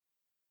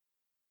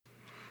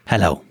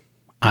Hello,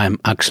 I'm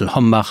Axel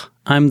Hombach.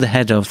 I'm the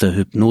head of the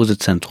Hypnosis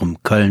Zentrum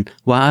Cologne,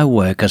 where I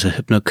work as a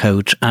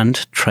hypnocoach and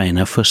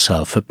trainer for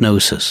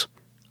self-hypnosis.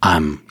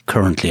 I'm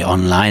currently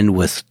online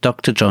with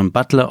Dr. John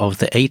Butler of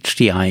the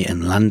HDI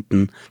in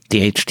London.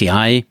 The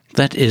HDI,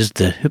 that is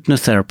the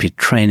Hypnotherapy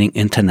Training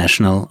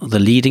International, the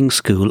leading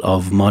school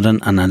of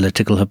modern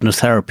analytical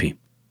hypnotherapy.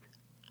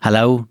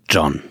 Hello,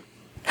 John.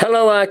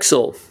 Hello,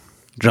 Axel.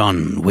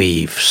 John,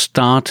 we've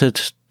started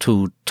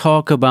to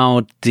talk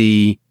about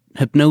the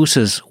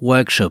hypnosis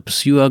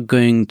workshops you are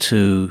going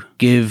to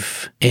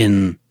give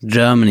in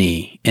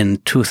Germany in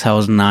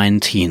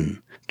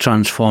 2019,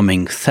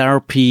 transforming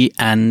therapy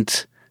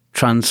and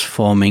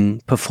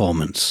transforming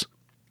performance.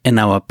 In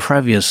our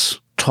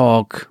previous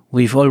talk,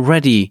 we've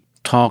already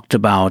talked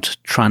about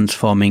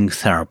transforming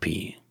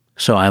therapy.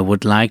 So I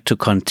would like to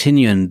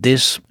continue in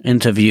this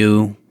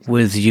interview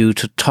with you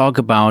to talk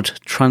about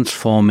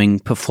transforming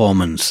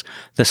performance,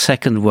 the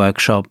second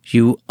workshop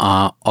you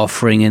are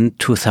offering in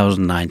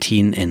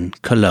 2019 in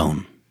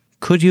Cologne.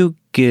 Could you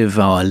give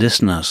our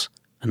listeners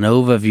an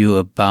overview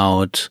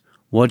about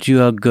what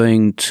you are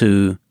going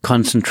to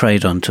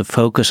concentrate on, to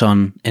focus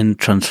on in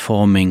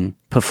transforming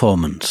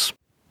performance?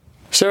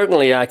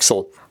 Certainly,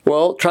 Axel.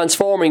 Well,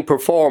 transforming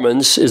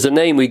performance is the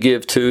name we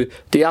give to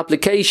the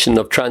application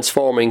of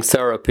transforming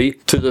therapy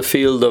to the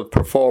field of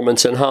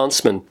performance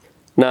enhancement.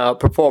 Now,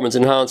 performance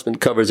enhancement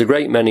covers a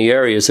great many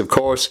areas, of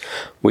course.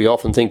 We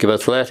often think of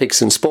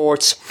athletics and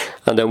sports,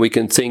 and then we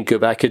can think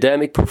of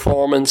academic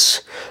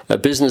performance,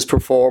 business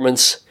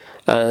performance,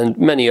 and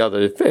many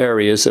other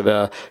areas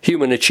of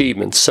human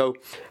achievement. So,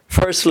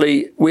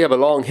 firstly, we have a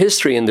long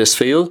history in this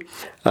field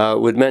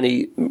with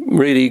many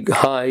really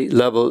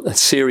high-level,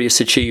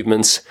 serious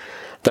achievements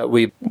that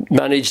we've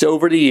managed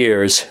over the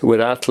years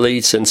with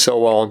athletes and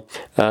so on.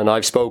 And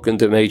I've spoken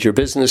to major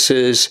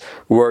businesses,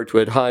 worked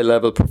with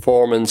high-level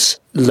performance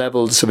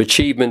levels of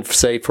achievement,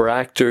 say, for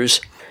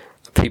actors,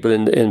 people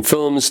in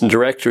films and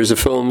directors of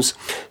films.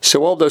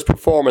 So all those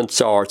performance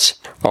arts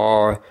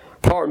are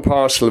part and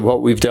parcel of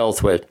what we've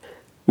dealt with.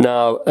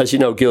 Now, as you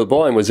know, Gil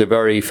Boyne was a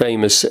very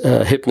famous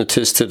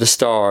hypnotist to the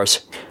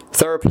stars.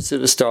 Therapist to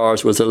the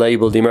stars was the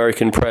label the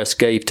American press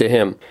gave to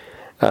him.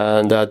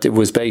 And it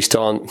was based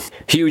on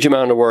a huge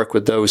amount of work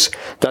with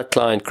that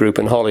client group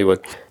in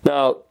Hollywood.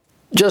 Now,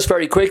 just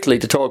very quickly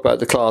to talk about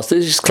the class.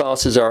 These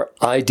classes are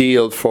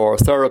ideal for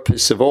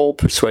therapists of all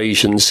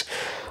persuasions,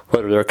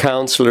 whether they're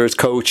counselors,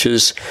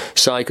 coaches,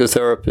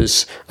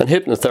 psychotherapists, and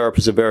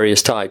hypnotherapists of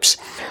various types.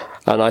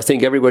 And I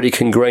think everybody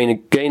can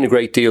gain a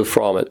great deal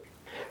from it.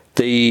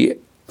 The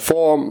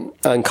form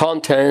and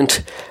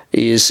content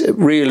is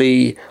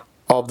really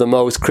of the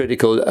most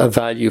critical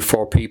value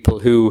for people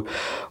who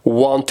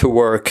want to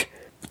work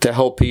to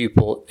help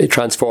people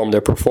transform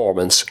their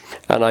performance.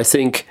 And I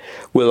think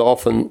we'll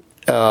often,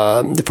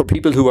 for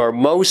people who are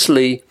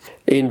mostly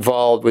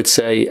involved with,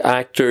 say,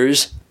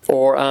 actors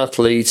or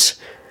athletes,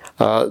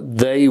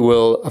 they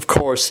will, of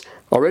course,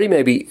 already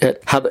maybe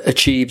have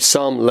achieved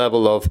some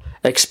level of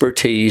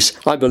expertise.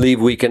 I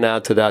believe we can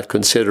add to that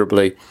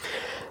considerably,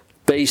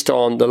 based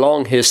on the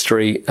long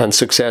history and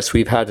success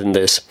we've had in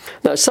this.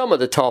 Now, some of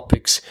the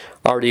topics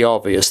are the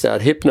obvious,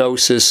 that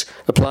hypnosis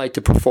applied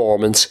to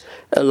performance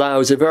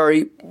allows a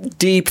very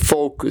deep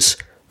focus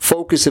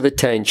of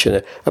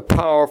attention, a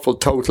powerful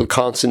total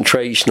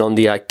concentration on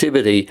the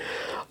activity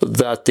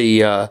that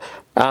the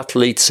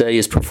athlete, say,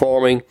 is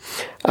performing,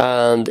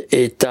 and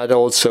that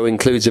also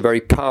includes a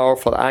very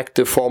powerful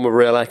active form of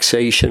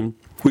relaxation.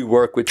 We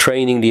work with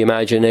training the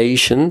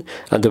imagination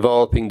and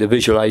developing the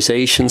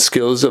visualization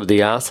skills of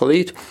the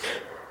athlete,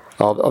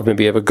 of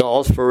maybe of a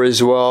golfer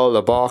as well,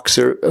 a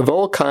boxer, of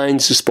all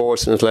kinds of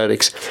sports and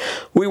athletics.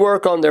 We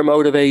work on their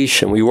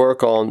motivation. We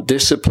work on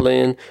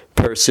discipline,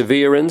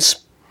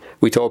 perseverance.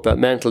 We talk about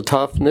mental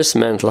toughness,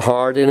 mental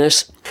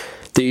hardiness.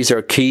 These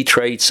are key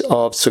traits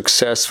of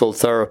successful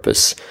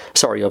therapists,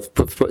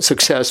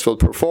 successful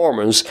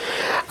performers.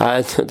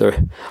 And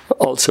they're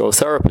also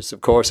therapists,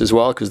 of course, as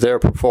well, because they're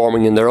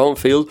performing in their own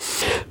field.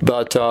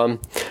 But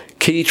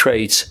key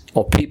traits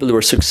of people who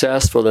are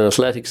successful in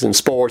athletics and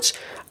sports,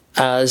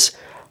 as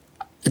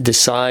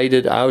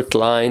decided,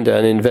 outlined,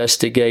 and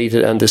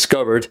investigated and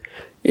discovered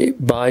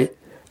by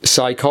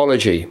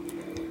psychology,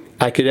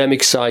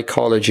 academic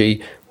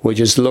psychology, which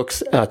has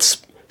looked at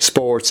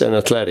sports and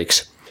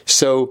athletics.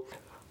 So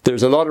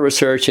there's a lot of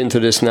research into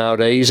this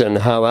nowadays and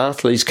how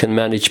athletes can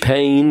manage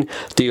pain,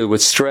 deal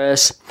with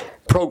stress,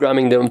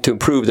 programming them to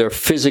improve their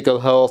physical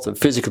health and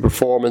physical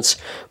performance,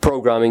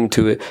 programming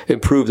to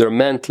improve their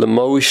mental,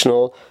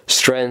 emotional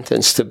strength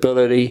and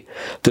stability,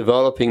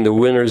 developing the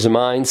winner's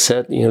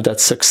mindset,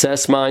 that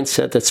success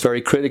mindset that's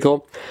very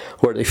critical,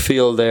 where they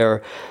feel they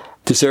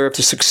deserve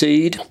to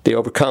succeed, they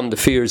overcome the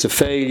fears of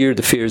failure,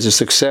 the fears of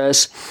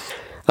success,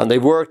 and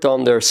they've worked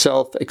on their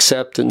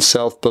self-acceptance,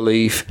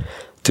 self-belief,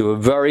 to a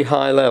very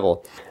high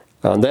level.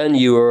 And then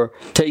you are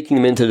taking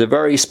them into the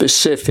very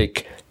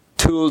specific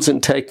tools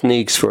and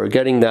techniques for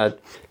getting that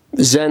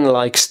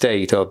Zen-like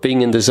state of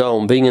being in the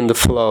zone, being in the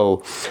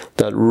flow,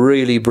 that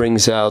really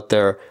brings out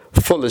their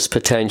fullest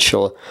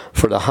potential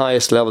for the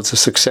highest levels of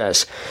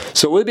success.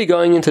 So we'll be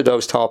going into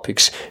those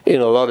topics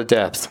in a lot of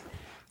depth.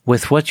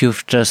 With what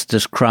you've just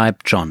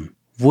described, John,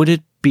 would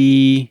it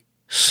be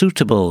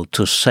suitable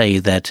to say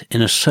that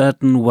in a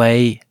certain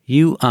way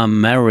you are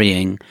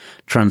marrying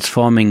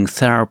transforming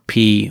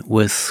therapy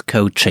with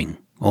coaching?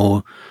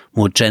 Or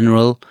more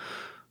general,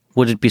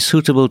 would it be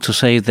suitable to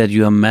say that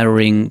you are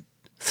marrying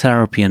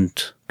therapy and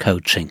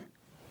coaching?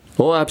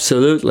 Oh,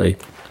 absolutely.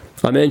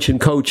 I mentioned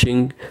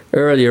coaching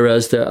earlier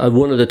as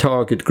one of the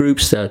target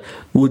groups that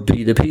would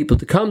be the people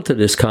to come to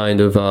this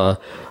kind of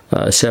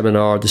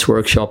seminar, this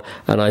workshop.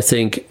 And I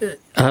think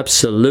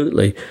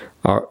absolutely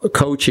our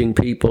coaching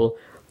people,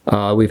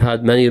 we've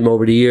had many of them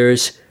over the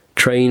years,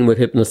 train with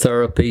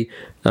hypnotherapy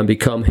and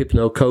become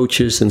hypno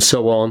coaches and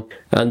so on.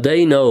 And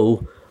they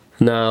know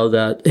now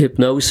that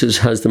hypnosis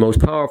has the most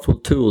powerful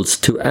tools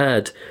to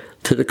add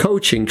to the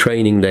coaching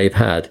training they've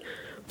had.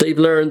 They've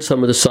learned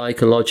some of the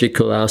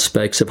psychological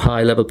aspects of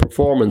high-level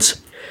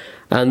performance,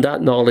 and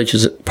that knowledge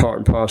is part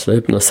and parcel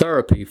of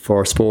hypnotherapy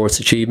for sports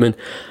achievement.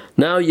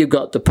 Now you've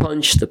got the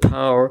punch, the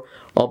power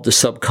of the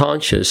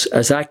subconscious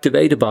as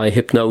activated by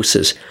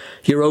hypnosis.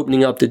 You're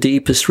opening up the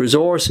deepest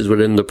resources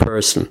within the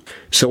person.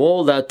 So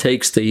all that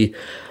takes the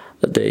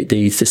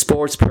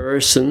sports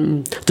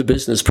person, the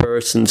business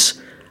person's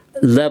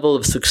level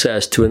of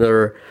success to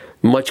another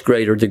much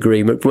greater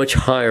degree, much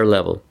higher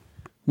level.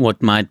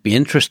 What might be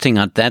interesting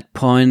at that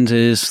point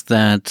is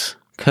that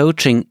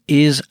coaching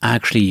is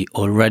actually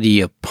already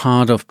a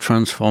part of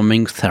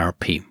transforming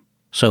therapy.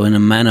 So in a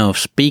manner of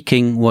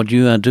speaking, what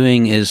you are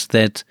doing is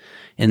that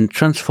in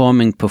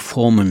transforming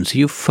performance,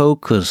 you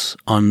focus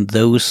on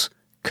those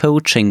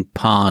coaching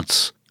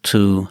parts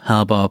to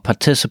help our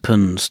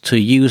participants to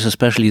use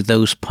especially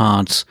those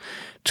parts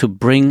to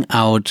bring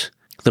out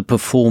the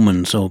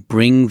performance or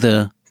bring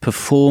the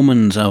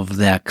performance of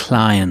their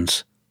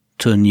clients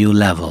to a new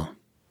level.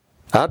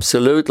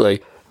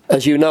 Absolutely.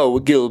 As you know,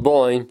 Gil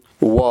Boyne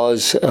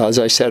was, as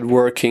I said,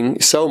 working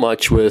so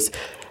much with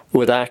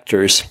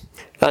actors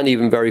and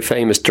even very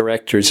famous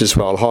directors as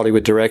well,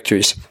 Hollywood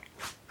directors.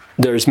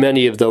 There's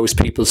many of those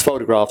people's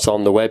photographs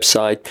on the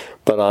website,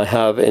 but I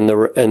have in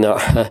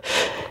our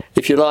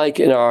if you like,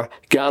 in our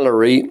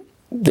gallery,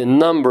 the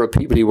number of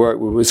people he worked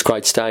with was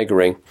quite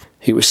staggering.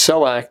 He was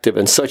so active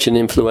and such an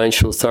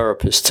influential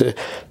therapist to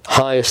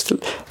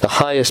the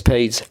highest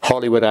paid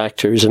Hollywood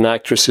actors and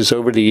actresses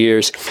over the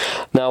years.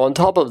 Now, on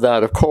top of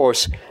that, of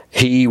course,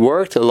 he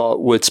worked a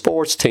lot with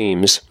sports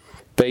teams,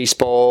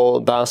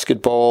 baseball,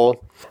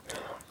 basketball,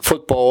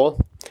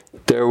 football.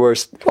 There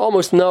was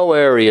almost no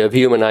area of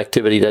human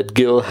activity that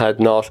Gil had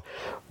not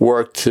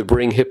worked to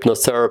bring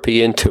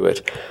hypnotherapy into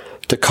it,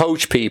 to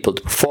coach people,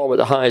 to perform at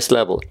the highest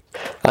level.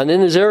 And in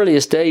his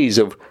earliest days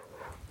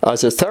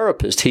as a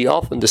therapist, he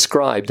often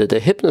described that the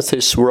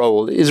hypnotist's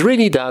role is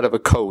really that of a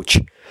coach.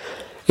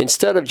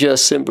 Instead of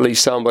just simply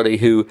somebody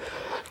who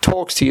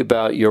talks to you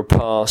about your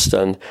past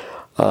and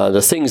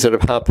the things that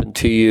have happened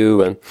to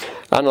you and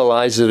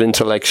analyzes it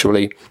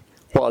intellectually,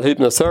 while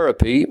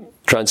hypnotherapy,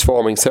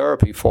 transforming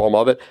therapy form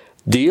of it,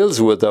 deals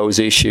with those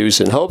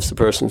issues and helps the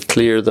person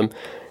clear them,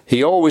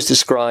 he always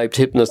described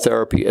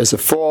hypnotherapy as a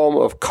form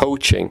of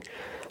coaching,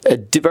 a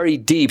very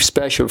deep,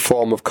 special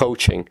form of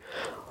coaching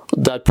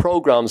that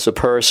programs a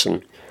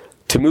person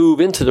to move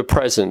into the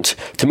present,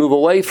 to move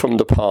away from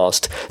the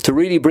past, to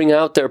really bring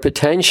out their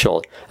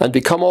potential and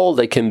become all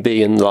they can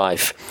be in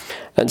life.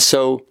 And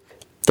so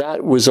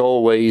that was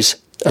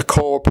always a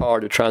core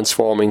part of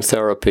transforming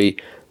therapy,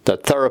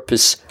 that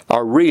therapists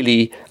are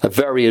really a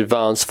very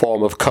advanced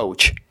form of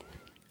coach.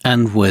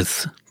 And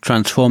with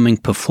transforming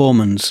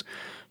performance,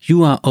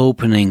 you are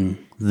opening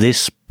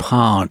this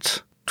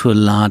part to a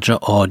larger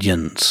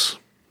audience.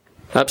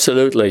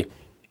 Absolutely.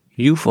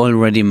 You've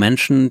already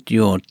mentioned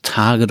your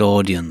target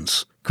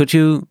audience. Could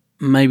you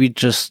maybe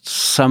just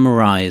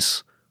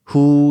summarize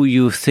who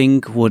you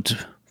think would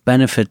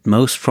benefit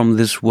most from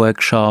this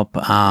workshop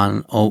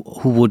or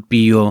who would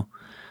be your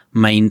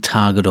main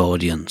target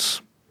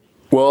audience?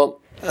 Well,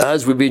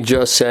 as we've been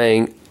just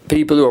saying,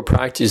 people who are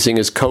practicing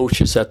as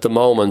coaches at the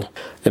moment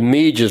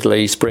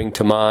immediately spring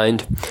to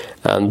mind.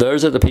 And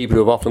those are the people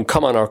who have often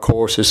come on our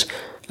courses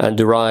and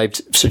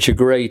derived such a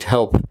great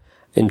help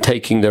in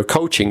taking their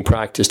coaching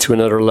practice to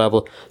another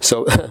level.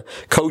 So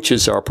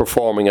coaches are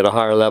performing at a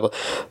higher level.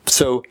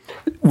 So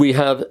we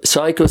have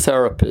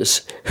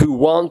psychotherapists who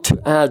want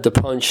to add the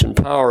punch and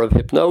power of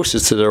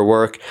hypnosis to their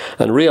work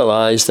and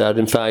realize that,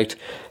 in fact,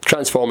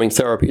 transforming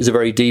therapy is a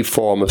very deep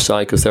form of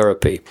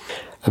psychotherapy.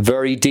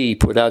 Very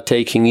deep, without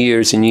taking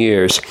years and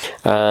years,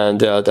 and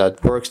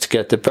that works to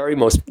get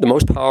the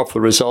most powerful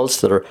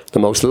results that are the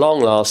most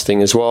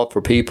long-lasting as well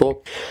for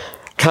people.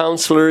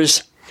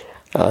 Counselors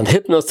and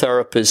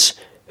hypnotherapists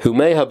who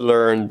may have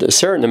learned a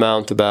certain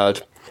amount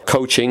about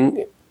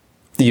coaching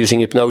using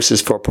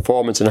hypnosis for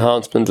performance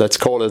enhancement, let's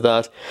call it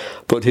that,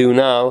 but who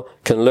now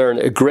can learn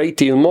a great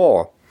deal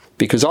more,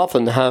 because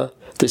often how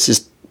this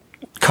is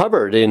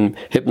covered in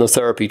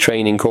hypnotherapy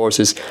training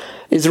courses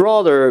is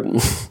rather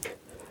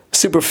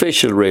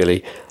superficial,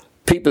 really.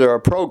 People are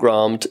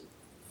programmed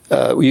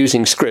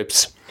using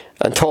scripts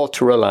and taught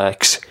to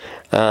relax.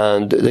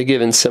 And they're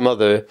given some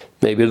other,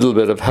 maybe a little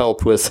bit of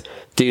help with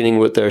dealing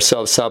with their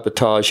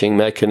self-sabotaging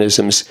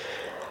mechanisms.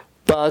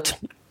 But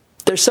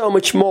there's so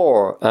much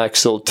more,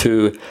 Axel,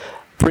 to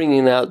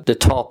bringing out the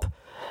top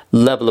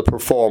level of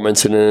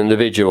performance in an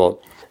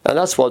individual. And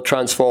that's what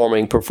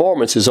transforming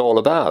performance is all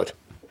about.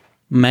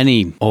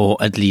 Many, or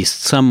at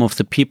least some of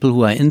the people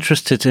who are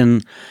interested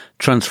in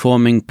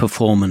transforming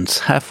performance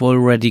have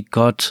already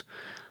got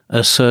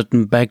a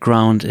certain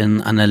background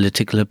in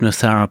analytical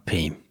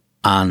hypnotherapy.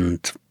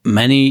 And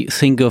many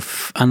think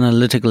of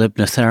analytical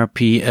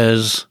hypnotherapy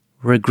as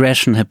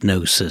regression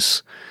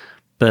hypnosis.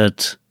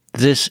 But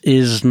this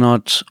is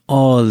not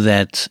all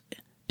that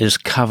is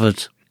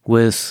covered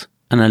with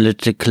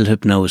analytical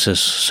hypnosis.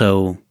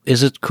 So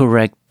is it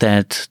correct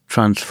that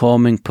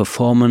transforming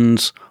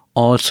performance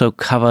also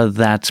cover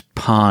that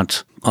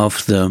part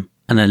of the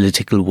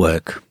analytical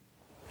work?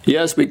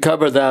 Yes, we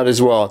cover that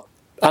as well.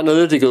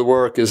 Analytical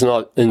work is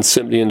not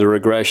simply in the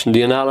regression.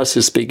 The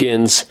analysis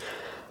begins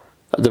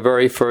the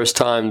very first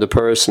time the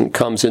person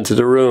comes into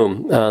the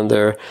room and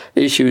their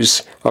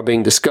issues are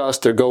being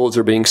discussed, their goals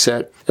are being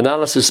set.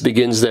 Analysis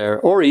begins there,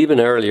 or even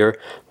earlier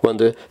when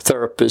the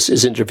therapist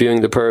is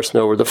interviewing the person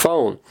over the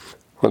phone,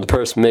 when the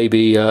person may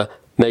be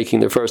making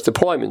their first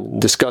appointment,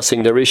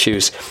 discussing their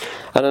issues.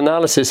 An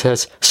analysis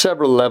has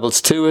several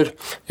levels to it.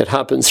 It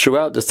happens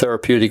throughout the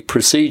therapeutic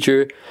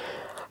procedure.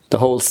 The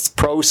whole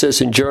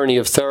process and journey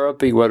of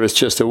therapy, whether it's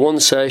just a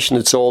one session,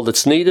 it's all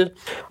that's needed,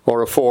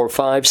 or a 4 or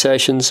 5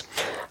 sessions.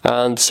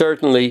 And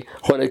certainly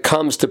when it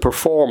comes to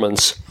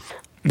performance,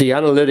 the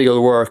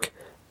analytical work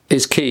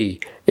is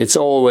key. It's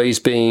always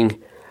the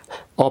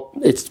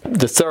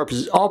therapist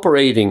is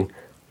operating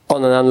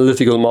on an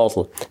analytical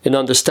model in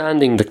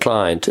understanding the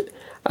client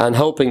and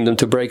helping them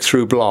to break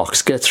through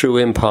blocks, get through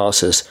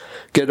impasses,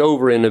 get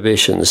over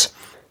inhibitions.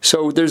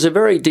 So there's a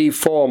very deep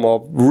form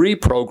of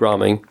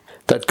reprogramming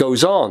that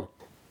goes on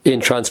in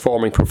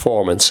transforming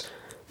performance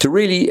to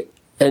really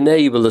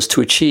enable us to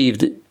achieve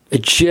a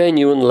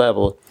genuine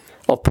level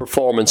of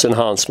performance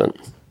enhancement.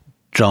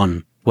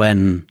 John,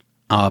 when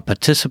our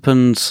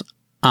participants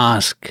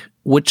ask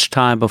which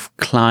type of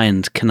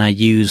client can I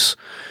use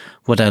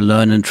what I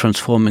learn in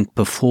transforming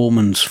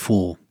performance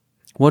for,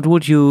 what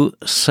would you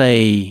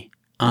say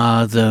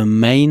are the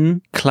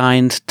main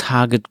client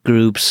target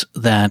groups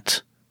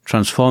that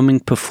transforming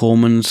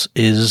performance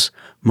is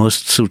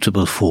most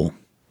suitable for?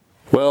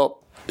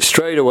 Well,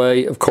 straight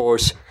away, of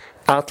course,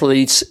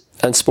 athletes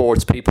and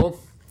sports people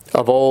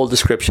of all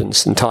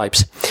descriptions and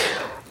types.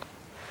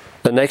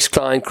 The next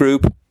client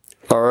group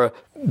are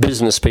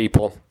business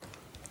people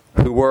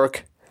who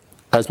work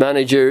as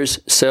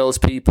managers,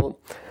 salespeople,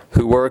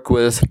 who work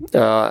with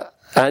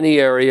any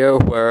area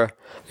where,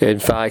 in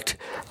fact,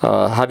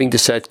 having to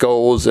set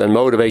goals and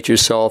motivate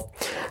yourself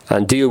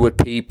and deal with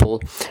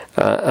people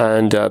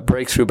and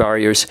break through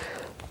barriers.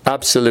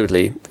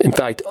 Absolutely. In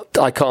fact,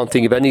 I can't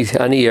think of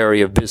any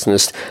area of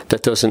business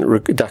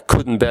that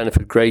couldn't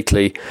benefit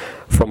greatly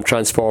from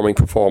transforming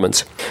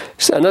performance.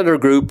 So another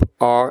group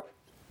are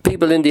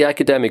people in the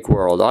academic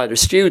world, either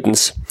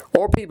students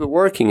or people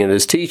working in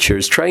as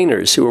teachers,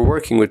 trainers who are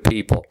working with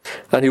people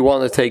and who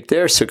want to take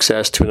their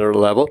success to another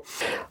level.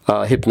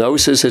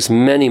 Hypnosis has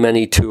many,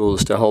 many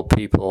tools to help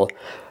people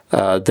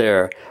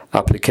their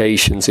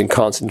applications in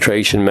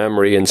concentration,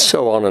 memory, and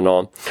so on and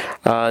on.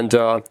 And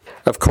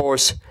of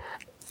course,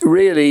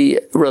 really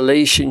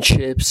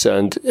relationships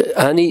and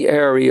any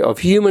area of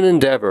human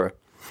endeavor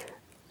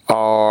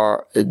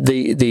are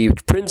the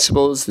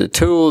principles, the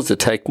tools, the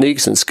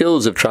techniques and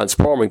skills of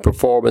transforming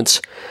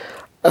performance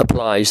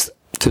applies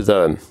to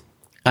them.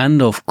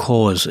 And of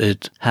course,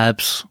 it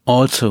helps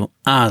also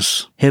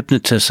us,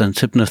 hypnotists and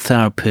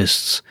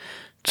hypnotherapists,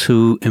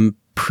 to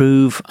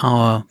improve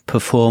our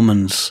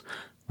performance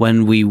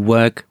when we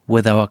work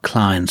with our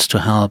clients, to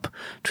help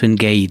to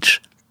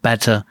engage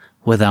better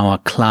with our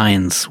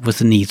clients, with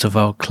the needs of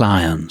our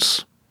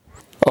clients.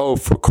 Oh,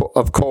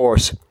 of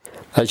course.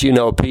 As you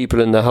know, people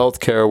in the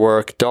healthcare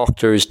work,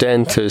 doctors,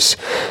 dentists,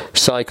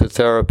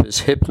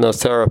 psychotherapists,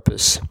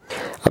 hypnotherapists,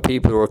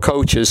 people who are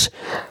coaches,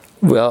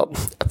 well,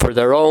 for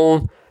their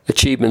own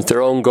achievements,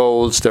 their own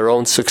goals, their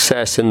own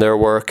success in their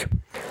work,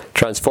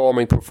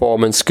 transforming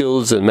performance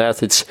skills and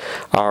methods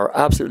are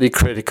absolutely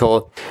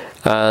critical.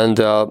 And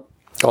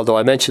although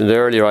I mentioned it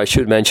earlier, I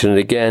should mention it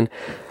again.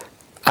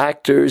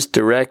 Actors,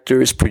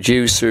 directors,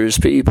 producers,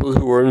 people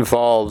who are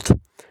involved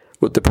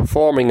with the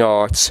performing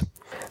arts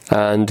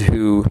and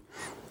who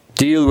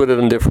deal with it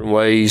in different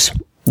ways,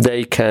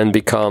 they can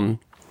become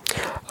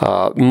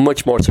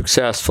much more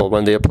successful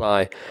when they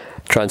apply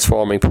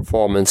transforming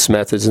performance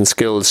methods and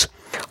skills.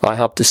 I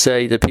have to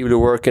say that people who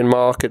work in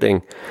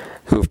marketing,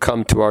 who have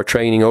come to our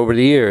training over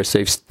the years,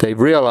 they've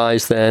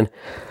realized then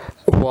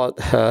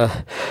where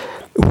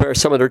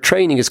some of their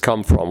training has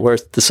come from, where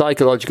the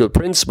psychological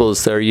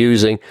principles they're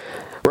using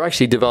were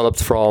actually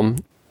developed from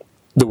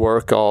the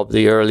work of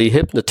the early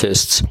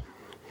hypnotists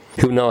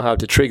who know how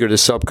to trigger the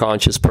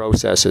subconscious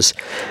processes.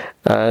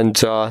 And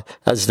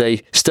as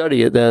they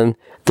study it, then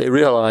they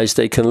realize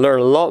they can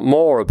learn a lot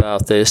more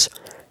about this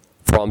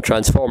from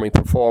transforming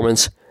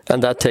performance,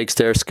 and that takes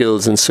their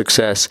skills and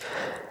success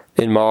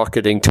in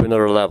marketing to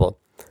another level.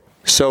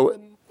 So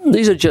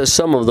these are just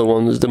some of the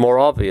ones, the more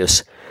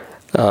obvious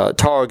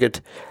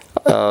target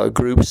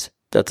groups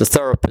that the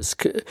therapist,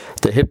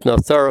 the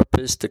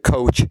hypnotherapist, the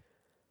coach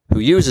who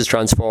uses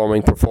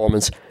transforming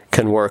performance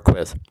can work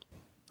with.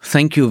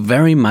 Thank you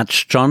very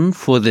much, John,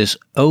 for this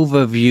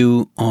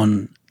overview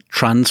on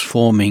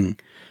transforming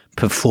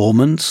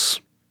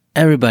performance.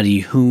 Everybody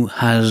who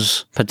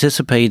has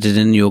participated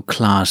in your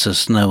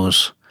classes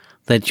knows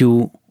that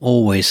you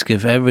always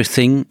give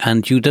everything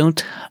and you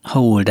don't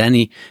hold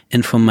any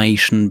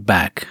information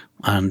back,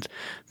 and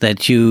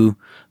that you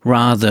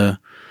rather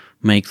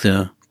make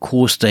the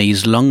course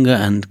days longer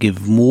and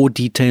give more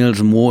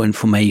details, more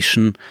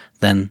information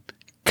than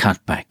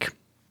cut back.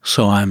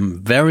 So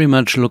I'm very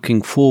much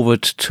looking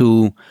forward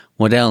to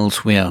what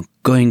else we are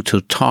going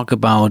to talk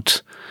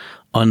about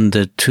on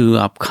the 2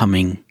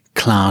 upcoming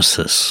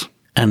classes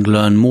and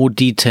learn more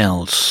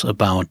details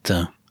about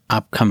the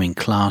upcoming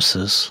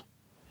classes.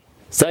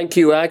 Thank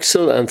you,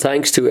 Axel, and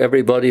thanks to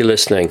everybody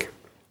listening.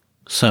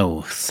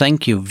 So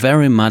thank you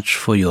very much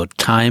for your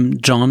time,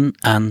 John,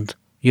 and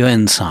your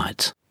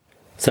insights.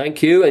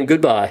 Thank you and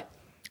goodbye.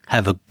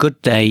 Have a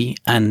good day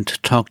and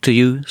talk to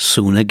you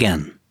soon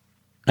again.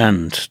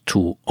 And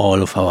to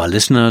all of our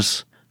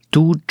listeners,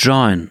 do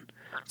join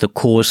the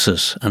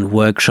courses and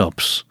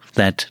workshops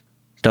that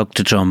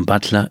Dr. John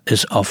Butler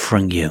is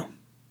offering you.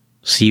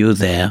 See you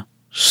there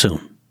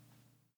soon.